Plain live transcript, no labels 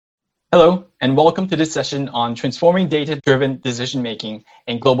Hello, and welcome to this session on transforming data-driven decision-making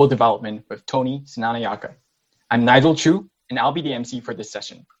and global development with Tony Sinanayaka. I'm Nigel Chu, and I'll be the MC for this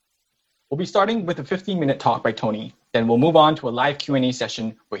session. We'll be starting with a 15-minute talk by Tony, then we'll move on to a live Q&A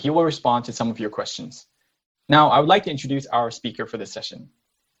session where he will respond to some of your questions. Now, I would like to introduce our speaker for this session.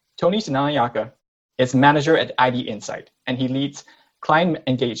 Tony Sinanayaka is manager at ID Insight, and he leads client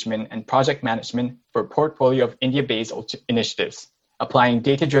engagement and project management for a portfolio of India-based initiatives, applying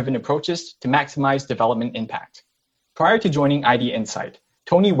data-driven approaches to maximize development impact. Prior to joining ID Insight,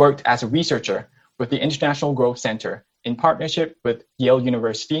 Tony worked as a researcher with the International Growth Center in partnership with Yale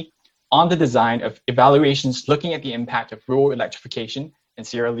University on the design of evaluations looking at the impact of rural electrification in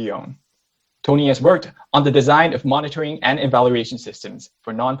Sierra Leone. Tony has worked on the design of monitoring and evaluation systems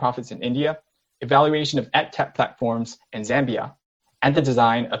for nonprofits in India, evaluation of EdTech platforms in Zambia, and the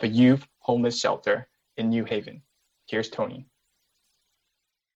design of a youth homeless shelter in New Haven. Here's Tony.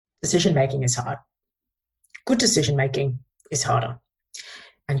 Decision-making is hard. Good decision-making is harder.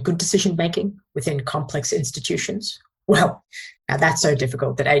 And good decision-making within complex institutions, well, now that's so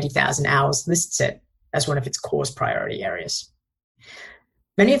difficult that 80,000 Hours lists it as one of its core priority areas.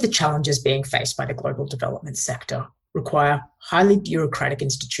 Many of the challenges being faced by the global development sector require highly bureaucratic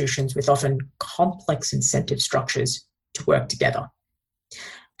institutions with often complex incentive structures to work together.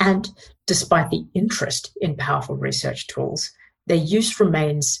 And despite the interest in powerful research tools, their use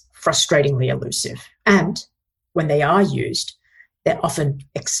remains frustratingly elusive. And when they are used, they're often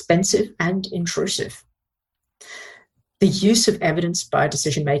expensive and intrusive. The use of evidence by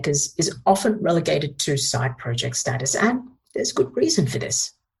decision makers is often relegated to side project status, and there's good reason for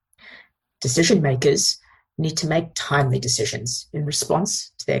this. Decision makers need to make timely decisions in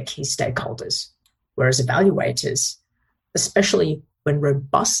response to their key stakeholders, whereas evaluators, especially when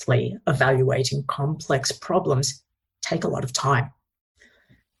robustly evaluating complex problems, take a lot of time.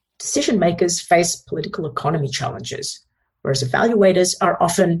 Decision makers face political economy challenges, whereas evaluators are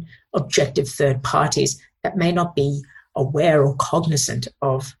often objective third parties that may not be aware or cognizant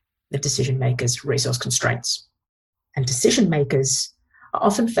of the decision makers' resource constraints. And decision makers are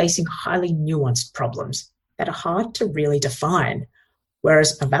often facing highly nuanced problems that are hard to really define,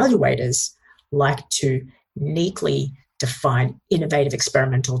 whereas evaluators like to neatly define innovative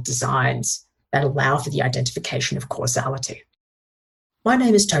experimental designs that allow for the identification of causality. My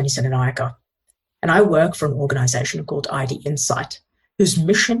name is Tony Sinanayaka, and I work for an organization called ID Insight, whose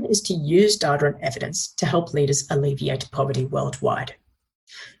mission is to use data and evidence to help leaders alleviate poverty worldwide.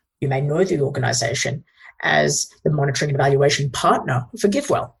 You may know the organization as the monitoring and evaluation partner for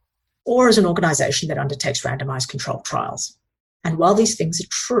GiveWell, or as an organization that undertakes randomized controlled trials. And while these things are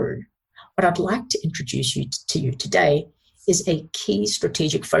true, what I'd like to introduce to you today is a key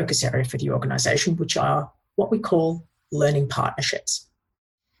strategic focus area for the organization, which are what we call learning partnerships.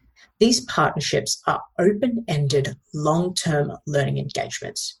 These partnerships are open-ended, long-term learning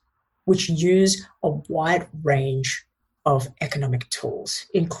engagements, which use a wide range of economic tools,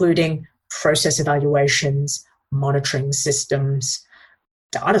 including process evaluations, monitoring systems,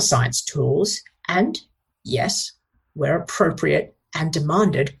 data science tools, and, yes, where appropriate and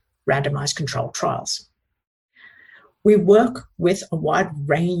demanded, randomized controlled trials. We work with a wide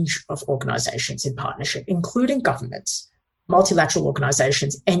range of organizations in partnership, including governments, multilateral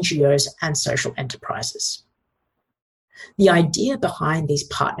organizations, NGOs, and social enterprises. The idea behind these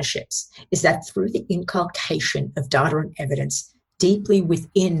partnerships is that through the inculcation of data and evidence deeply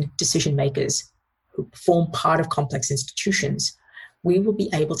within decision makers who form part of complex institutions, we will be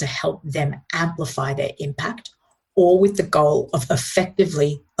able to help them amplify their impact, all with the goal of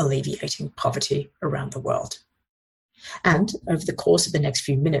effectively alleviating poverty around the world. And over the course of the next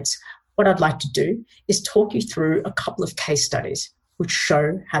few minutes, what I'd like to do is talk you through a couple of case studies which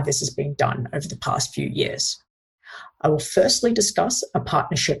show how this has been done over the past few years. I will firstly discuss a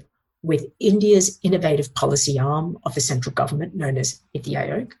partnership with India's innovative policy arm of the central government known as Niti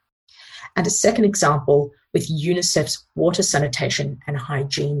Aayog, and a second example with UNICEF's water sanitation and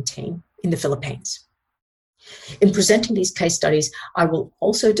hygiene team in the Philippines. In presenting these case studies, I will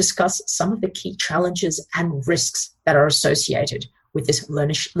also discuss some of the key challenges and risks that are associated with this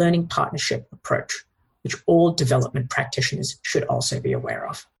learning partnership approach, which all development practitioners should also be aware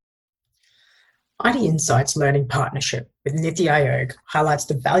of. ID Insight's learning partnership with Niti Aayog highlights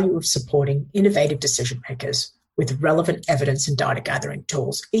the value of supporting innovative decision makers with relevant evidence and data gathering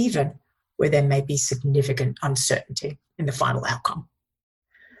tools, even where there may be significant uncertainty in the final outcome.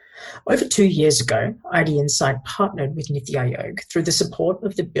 Over 2 years ago, ID Insight partnered with Niti Aayog through the support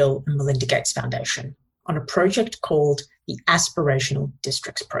of the Bill and Melinda Gates Foundation on a project called the Aspirational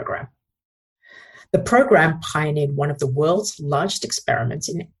Districts Program. The program pioneered one of the world's largest experiments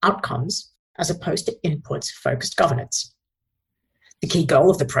in outcomes as opposed to inputs-focused governance. The key goal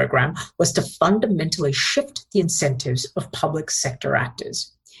of the program was to fundamentally shift the incentives of public sector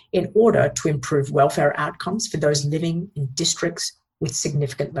actors in order to improve welfare outcomes for those living in districts with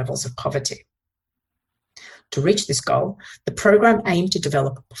significant levels of poverty. To reach this goal, the program aimed to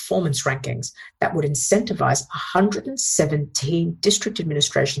develop performance rankings that would incentivize 117 district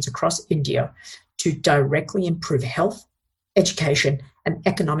administrations across India to directly improve health, education, and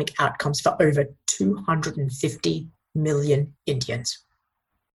economic outcomes for over 250 million Indians.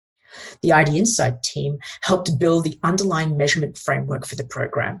 The ID Insight team helped build the underlying measurement framework for the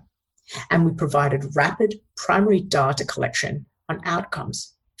program, and we provided rapid primary data collection on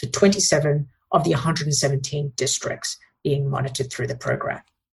outcomes for 27 of the 117 districts being monitored through the program.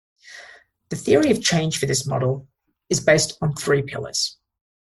 The theory of change for this model is based on 3 pillars.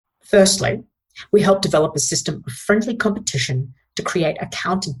 Firstly, we helped develop a system of friendly competition to create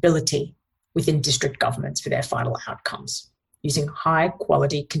accountability within district governments for their final outcomes, using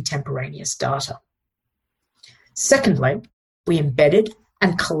high-quality contemporaneous data. Secondly, we embedded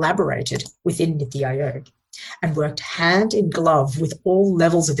and collaborated within Niti Aayog and worked hand in glove with all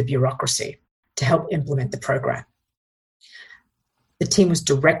levels of the bureaucracy to help implement the program. The team was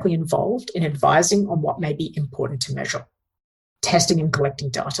directly involved in advising on what may be important to measure, testing and collecting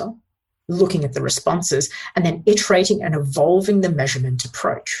data, looking at the responses, and then iterating and evolving the measurement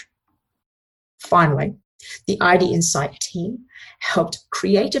approach. Finally, the ID Insight team helped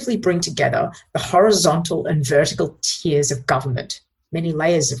creatively bring together the horizontal and vertical tiers of government, many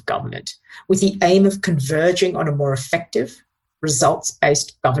layers of government, with the aim of converging on a more effective,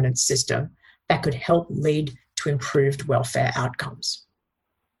 results-based governance system that could help lead to improved welfare outcomes.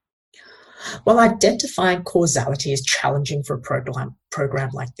 While identifying causality is challenging for a program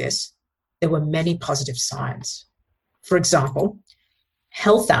like this, there were many positive signs. For example,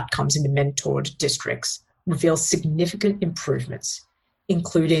 health outcomes in the mentored districts reveal significant improvements,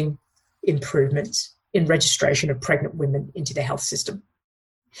 including improvements in registration of pregnant women into the health system,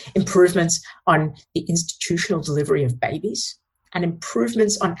 improvements on the institutional delivery of babies, and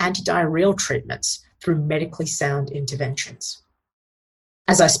improvements on antidiarrheal treatments through medically sound interventions.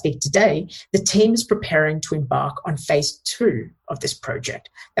 As I speak today, the team is preparing to embark on phase 2 of this project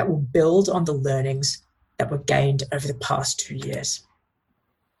that will build on the learnings that were gained over the past 2 years.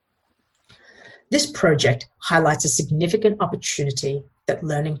 This project highlights a significant opportunity that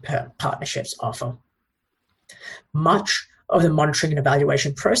learning partnerships offer. Much of the monitoring and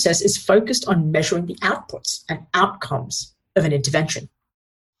evaluation process is focused on measuring the outputs and outcomes of an intervention.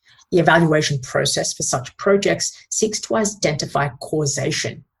 The evaluation process for such projects seeks to identify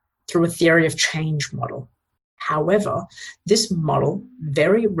causation through a theory of change model. However, this model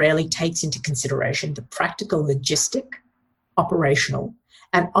very rarely takes into consideration the practical logistic, operational,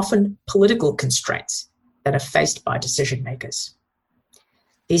 and often political constraints that are faced by decision makers.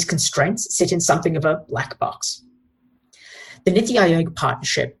 These constraints sit in something of a black box. The Niti Aayog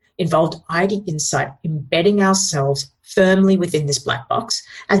partnership involved ID Insight embedding ourselves firmly within this black box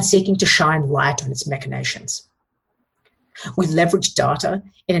and seeking to shine light on its machinations. We leveraged data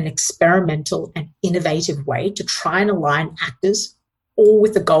in an experimental and innovative way to try and align actors, all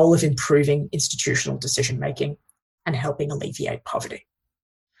with the goal of improving institutional decision-making and helping alleviate poverty.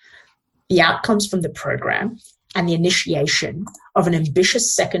 The outcomes from the program and the initiation of an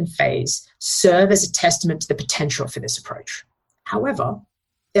ambitious second phase serve as a testament to the potential for this approach. However,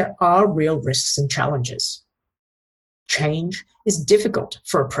 there are real risks and challenges. Change is difficult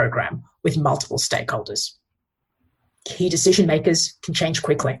for a program with multiple stakeholders. Key decision makers can change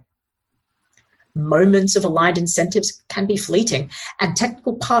quickly. Moments of aligned incentives can be fleeting, and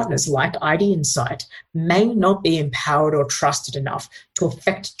technical partners like ID Insight may not be empowered or trusted enough to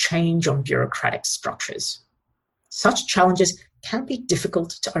effect change on bureaucratic structures. Such challenges can be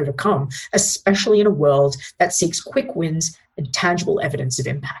difficult to overcome, especially in a world that seeks quick wins and tangible evidence of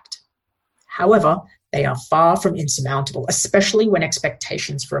impact. However, they are far from insurmountable, especially when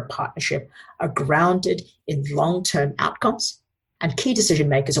expectations for a partnership are grounded in long-term outcomes and key decision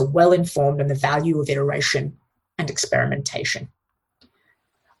makers are well informed on the value of iteration and experimentation.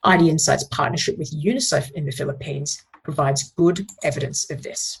 ID Insight's partnership with UNICEF in the Philippines provides good evidence of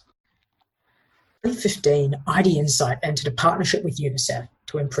this. In 2015, ID Insight entered a partnership with UNICEF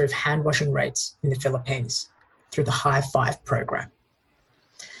to improve hand-washing rates in the Philippines through the High Five program.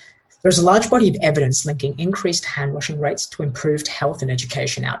 There is a large body of evidence linking increased hand-washing rates to improved health and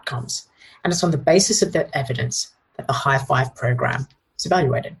education outcomes, and it's on the basis of that evidence that the High Five program is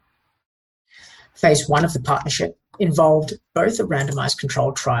evaluated. Phase 1 of the partnership involved both a randomized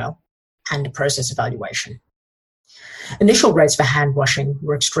controlled trial and process evaluation. Initial rates for hand washing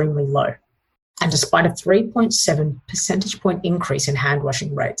were extremely low, and despite a 3.7 percentage point increase in hand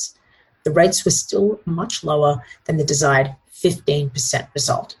washing rates, the rates were still much lower than the desired 15%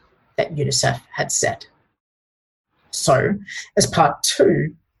 result that UNICEF had set. So, as part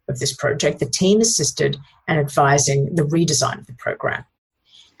 2 of this project, the team assisted in advising the redesign of the program.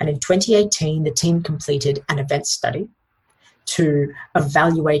 And in 2018, the team completed an event study to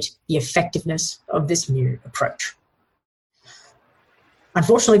evaluate the effectiveness of this new approach.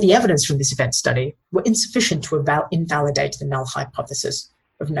 Unfortunately, the evidence from this event study were insufficient to invalidate the null hypothesis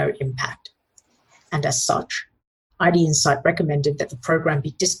of no impact. And as such, ID Insight recommended that the program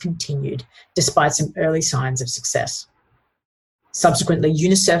be discontinued despite some early signs of success. Subsequently,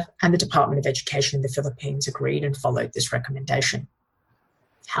 UNICEF and the Department of Education in the Philippines agreed and followed this recommendation.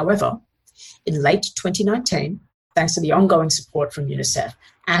 However, in late 2019, thanks to the ongoing support from UNICEF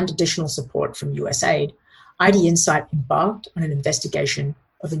and additional support from USAID, ID Insight embarked on an investigation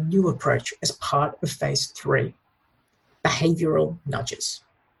of a new approach as part of Phase 3, behavioral nudges,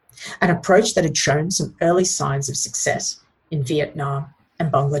 an approach that had shown some early signs of success in Vietnam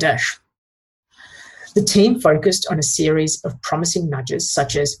and Bangladesh. The team focused on a series of promising nudges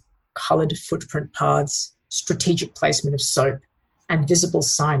such as coloured footprint paths, strategic placement of soap, and visible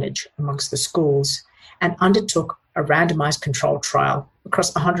signage amongst the schools, and undertook a randomized controlled trial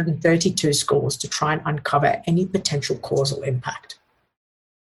across 132 schools to try and uncover any potential causal impact.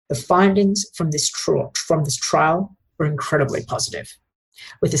 The findings from this trial were incredibly positive,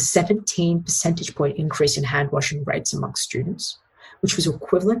 with a 17 percentage point increase in hand washing rates amongst students, which was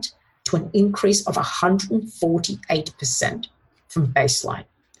equivalent to an increase of 148% from baseline,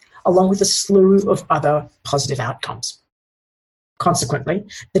 along with a slew of other positive outcomes. Consequently,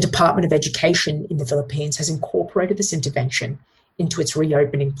 the Department of Education in the Philippines has incorporated this intervention into its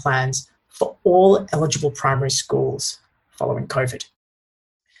reopening plans for all eligible primary schools following COVID.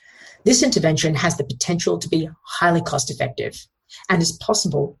 This intervention has the potential to be highly cost-effective and is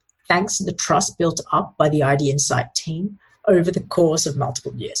possible thanks to the trust built up by the ID Insight team over the course of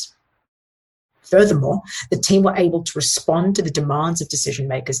multiple years. Furthermore, the team were able to respond to the demands of decision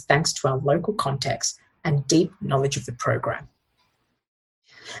makers thanks to our local context and deep knowledge of the program.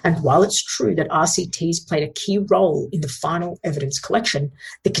 And while it's true that RCTs played a key role in the final evidence collection,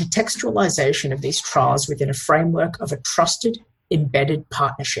 the contextualization of these trials within a framework of a trusted, embedded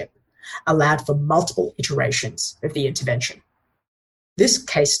partnership allowed for multiple iterations of the intervention. This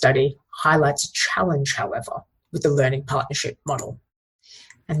case study highlights a challenge, however, with the learning partnership model,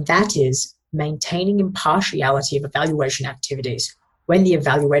 and that is maintaining impartiality of evaluation activities when the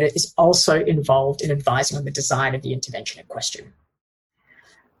evaluator is also involved in advising on the design of the intervention in question.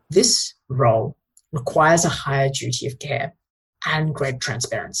 This role requires a higher duty of care and greater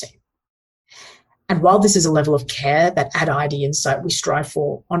transparency. And while this is a level of care that at ID Insight we strive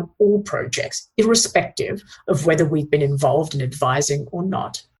for on all projects, irrespective of whether we've been involved in advising or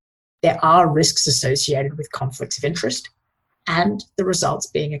not, there are risks associated with conflicts of interest and the results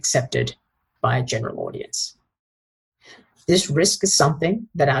being accepted by a general audience. This risk is something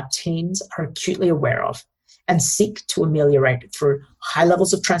that our teams are acutely aware of and seek to ameliorate through high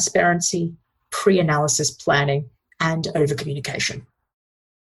levels of transparency, pre-analysis planning, and over-communication.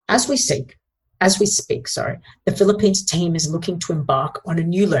 As we speak, the Philippines team is looking to embark on a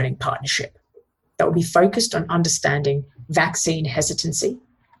new learning partnership that will be focused on understanding vaccine hesitancy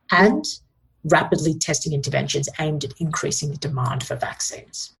and rapidly testing interventions aimed at increasing the demand for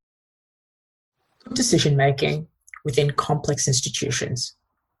vaccines. Good decision-making within complex institutions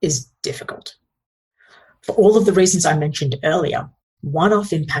is difficult. For all of the reasons I mentioned earlier,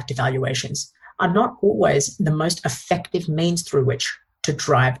 one-off impact evaluations are not always the most effective means through which to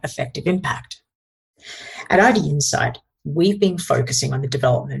drive effective impact. At ID Insight, we've been focusing on the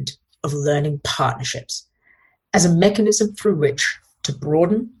development of learning partnerships as a mechanism through which to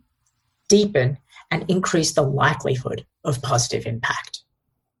broaden, deepen, and increase the likelihood of positive impact.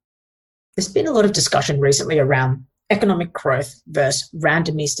 There's been a lot of discussion recently around economic growth versus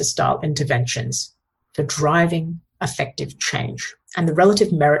randomista-style interventions for driving effective change and the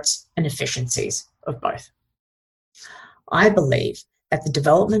relative merits and efficiencies of both. I believe that the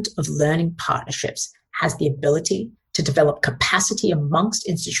development of learning partnerships has the ability to develop capacity amongst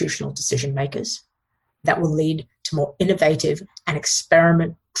institutional decision makers that will lead to more innovative and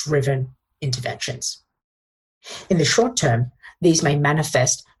experiment-driven interventions. In the short term, these may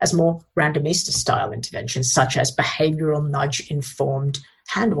manifest as more randomista-style interventions, such as behavioral nudge-informed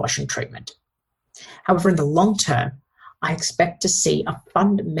hand-washing treatment. However, in the long term, I expect to see a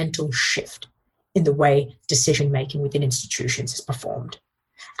fundamental shift in the way decision-making within institutions is performed,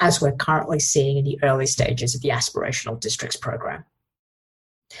 as we're currently seeing in the early stages of the Aspirational Districts program.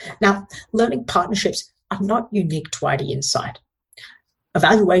 Now, learning partnerships are not unique to ID Insight.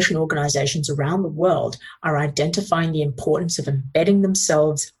 Evaluation organizations around the world are identifying the importance of embedding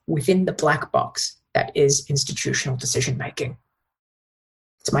themselves within the black box that is institutional decision-making.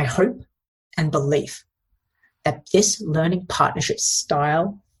 It's my hope and belief that this learning partnership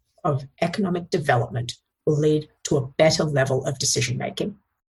style of economic development will lead to a better level of decision-making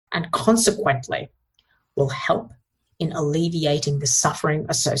and consequently will help in alleviating the suffering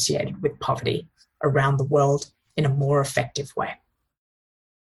associated with poverty around the world in a more effective way.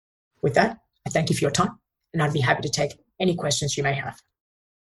 With that, I thank you for your time, and I'd be happy to take any questions you may have.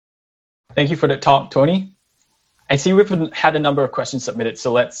 Thank you for the talk, Tony. I see we've had a number of questions submitted,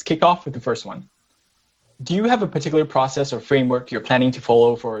 so let's kick off with the first one. Do you have a particular process or framework you're planning to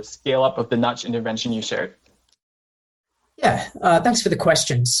follow for scale up of the nudge intervention you shared? Yeah, thanks for the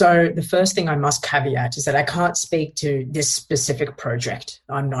question. So the first thing I must caveat is that I can't speak to this specific project.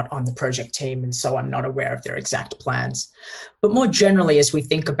 I'm not on the project team, and so I'm not aware of their exact plans. But more generally, as we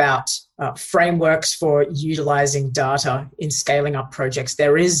think about frameworks for utilizing data in scaling up projects,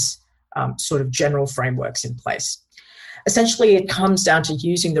 there is sort of general frameworks in place. Essentially, it comes down to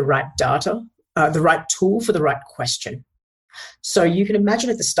using the right data, the right tool for the right question. So you can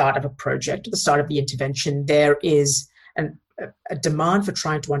imagine at the start of a project, at the start of the intervention, there is a demand for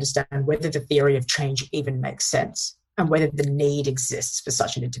trying to understand whether the theory of change even makes sense and whether the need exists for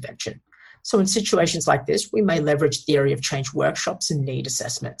such an intervention. So in situations like this, we may leverage theory of change workshops and need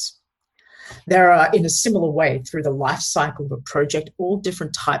assessments. There are, in a similar way, through the life cycle of a project, all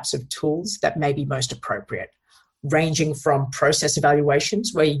different types of tools that may be most appropriate, ranging from process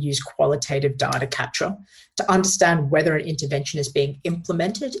evaluations, where you use qualitative data capture to understand whether an intervention is being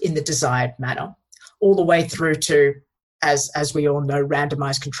implemented in the desired manner, all the way through to, as we all know,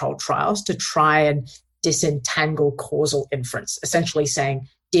 randomized controlled trials to try and disentangle causal inference, essentially saying,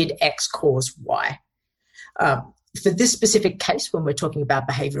 did X cause Y? For this specific case, when we're talking about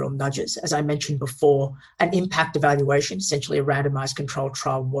behavioral nudges, as I mentioned before, an impact evaluation, essentially a randomized controlled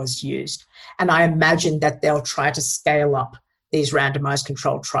trial, was used. And I imagine that they'll try to scale up these randomized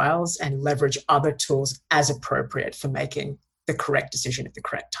controlled trials and leverage other tools as appropriate for making the correct decision at the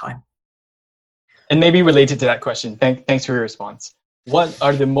correct time. And maybe related to that question, thanks for your response. What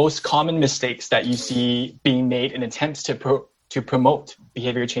are the most common mistakes that you see being made in attempts to promote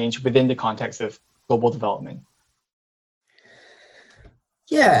behavior change within the context of global development?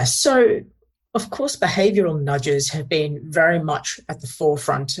 Yeah, so of course, behavioral nudges have been very much at the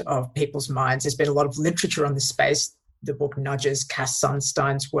forefront of people's minds. There's been a lot of literature on this space. The book Nudges, Cass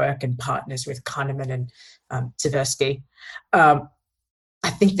Sunstein's work and partners with Kahneman and Tversky. I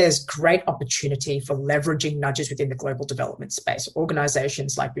think there's great opportunity for leveraging nudges within the global development space.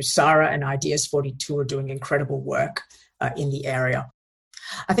 Organizations like Busara and Ideas 42 are doing incredible work in the area.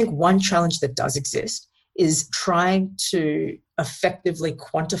 I think one challenge that does exist is trying to effectively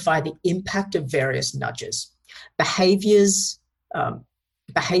quantify the impact of various nudges. Behavioral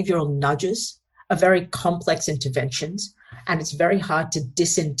nudges are very complex interventions, and it's very hard to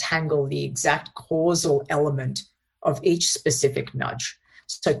disentangle the exact causal element of each specific nudge.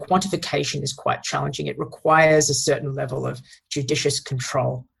 So quantification is quite challenging. It requires a certain level of judicious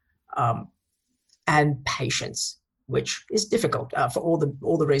control and patience, which is difficult for all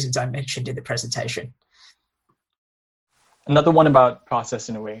the reasons I mentioned in the presentation. Another one about process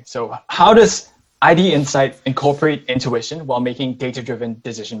in a way. So how does ID Insight incorporate intuition while making data-driven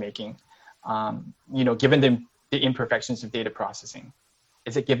decision-making? Given the imperfections of data processing,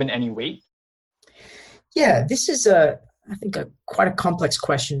 is it given any weight? Yeah, this is I think quite a complex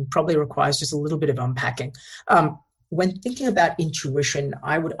question, probably requires just a little bit of unpacking. When thinking about intuition,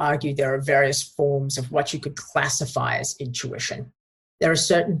 I would argue there are various forms of what you could classify as intuition. There are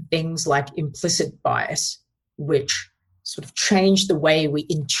certain things like implicit bias, which sort of change the way we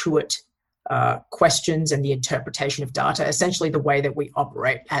intuit questions and the interpretation of data, essentially the way that we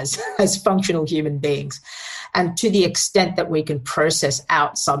operate as functional human beings. And to the extent that we can process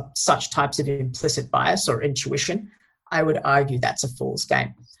out some such types of implicit bias or intuition, I would argue that's a fool's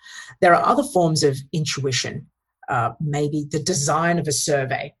game. There are other forms of intuition, maybe the design of a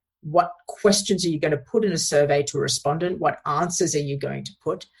survey. What questions are you going to put in a survey to a respondent? What answers are you going to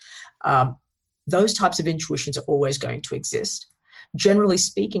put? Those types of intuitions are always going to exist. Generally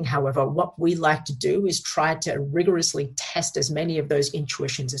speaking, however, what we like to do is try to rigorously test as many of those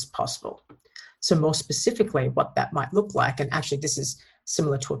intuitions as possible. So more specifically, what that might look like, and actually this is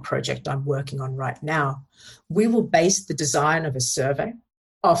similar to a project I'm working on right now, we will base the design of a survey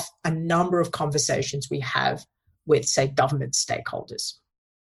off a number of conversations we have with, say, government stakeholders.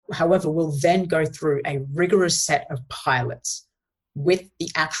 However, we'll then go through a rigorous set of pilots with the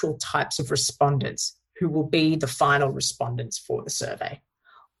actual types of respondents who will be the final respondents for the survey,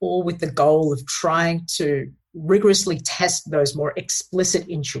 all with the goal of trying to rigorously test those more explicit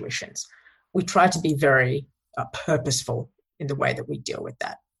intuitions. We try to be very purposeful in the way that we deal with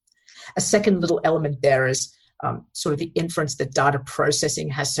that. A second little element there is sort of the inference that data processing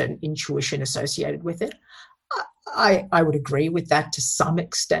has certain intuition associated with it. I would agree with that to some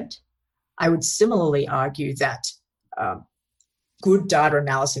extent. I would similarly argue that good data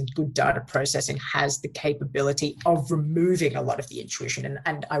analysis and good data processing has the capability of removing a lot of the intuition.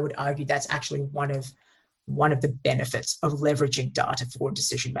 And I would argue that's actually one of the benefits of leveraging data for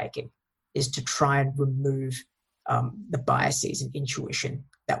decision making, is to try and remove the biases and intuition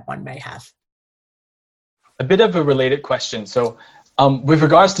that one may have. A bit of a related question. So with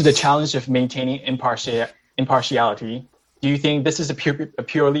regards to the challenge of maintaining impartiality, do you think this is a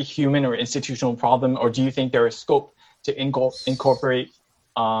purely human or institutional problem, or do you think there is scope to incorporate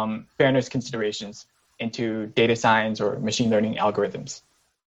fairness considerations into data science or machine learning algorithms?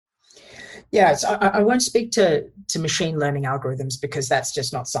 Yeah, I won't speak to machine learning algorithms because that's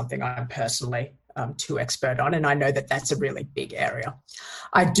just not something I'm personally too expert on, and I know that that's a really big area.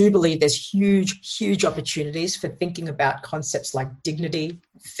 I do believe there's huge opportunities for thinking about concepts like dignity,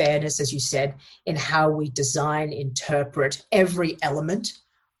 fairness, as you said, in how we design, interpret every element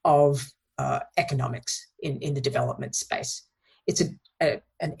of economics in the development space. It's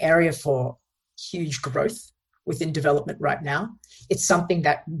an area for huge growth within development right now. It's something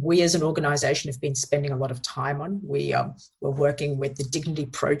that we as an organization have been spending a lot of time on. We're working with the Dignity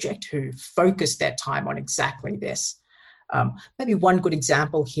Project, who focus their time on exactly this. Maybe one good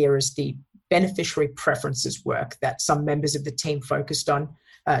example here is the beneficiary preferences work that some members of the team focused on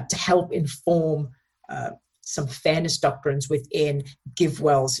to help inform some fairness doctrines within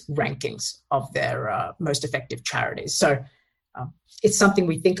GiveWell's rankings of their most effective charities. So it's something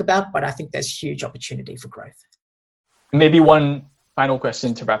we think about, but I think there's huge opportunity for growth. Maybe one final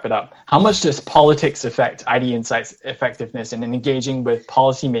question to wrap it up. How much does politics affect ID Insight's effectiveness in engaging with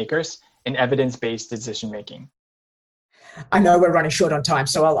policymakers in evidence-based decision-making? I know we're running short on time,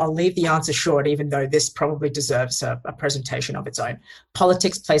 so I'll leave the answer short, even though this probably deserves a presentation of its own.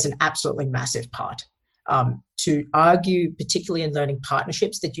 Politics plays an absolutely massive part. To argue, particularly in learning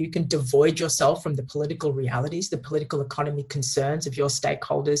partnerships, that you can devoid yourself from the political realities, the political economy concerns of your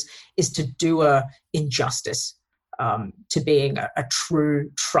stakeholders, is to do a injustice to being a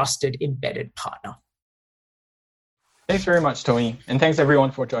true, trusted, embedded partner. Thanks very much, Tony. And thanks everyone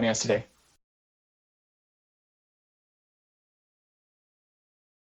for joining us today.